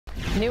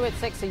New at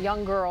 6, a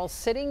young girl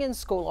sitting in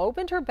school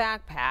opened her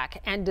backpack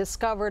and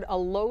discovered a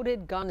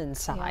loaded gun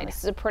inside. Yeah, this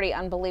is a pretty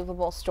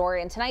unbelievable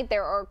story. And tonight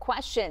there are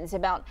questions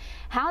about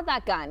how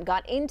that gun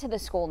got into the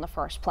school in the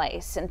first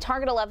place. And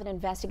Target 11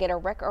 investigator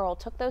Rick Earl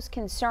took those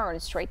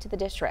concerns straight to the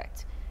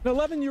district. An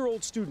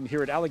 11-year-old student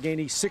here at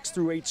Allegheny 6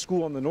 through 8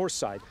 school on the north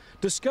side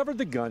discovered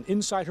the gun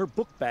inside her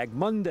book bag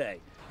Monday.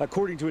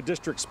 According to a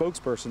district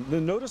spokesperson, the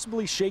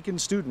noticeably shaken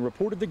student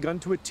reported the gun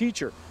to a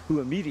teacher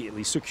who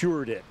immediately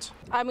secured it.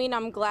 I mean,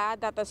 I'm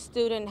glad that the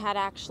student had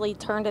actually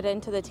turned it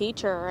into the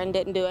teacher and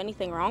didn't do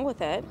anything wrong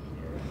with it.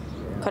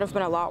 Could have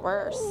been a lot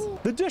worse.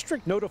 The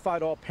district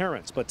notified all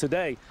parents, but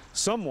today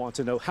some want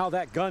to know how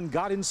that gun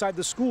got inside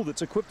the school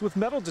that's equipped with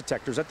metal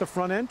detectors at the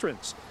front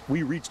entrance.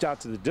 We reached out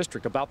to the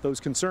district about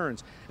those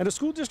concerns, and a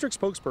school district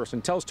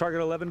spokesperson tells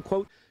Target 11,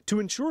 quote, "To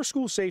ensure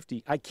school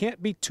safety, I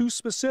can't be too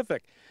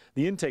specific.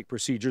 The intake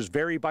procedures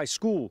vary by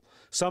school.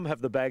 Some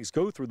have the bags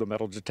go through the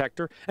metal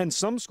detector, and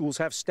some schools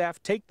have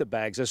staff take the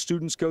bags as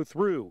students go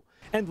through."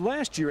 And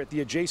last year at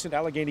the adjacent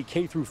Allegheny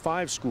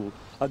K-5 school,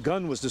 a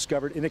gun was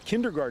discovered in a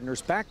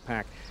kindergartner's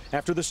backpack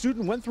after the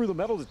student went through the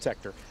metal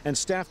detector and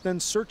staff then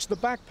searched the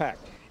backpack.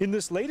 In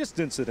this latest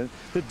incident,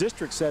 the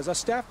district says a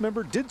staff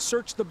member did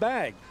search the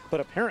bag, but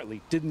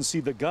apparently didn't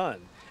see the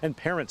gun. And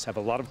parents have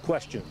a lot of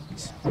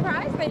questions.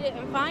 Surprised they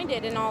didn't find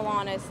it, in all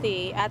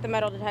honesty, at the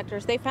metal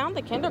detectors. They found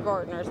the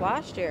kindergartners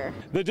last year.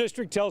 The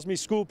district tells me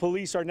school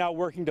police are now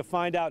working to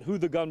find out who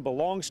the gun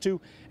belongs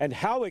to and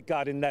how it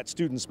got in that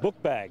student's book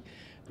bag.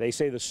 They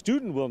say the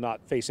student will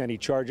not face any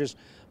charges,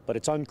 but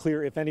it's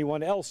unclear if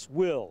anyone else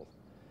will.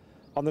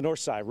 On the north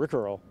side, Rick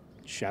Earl,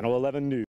 Channel 11 News.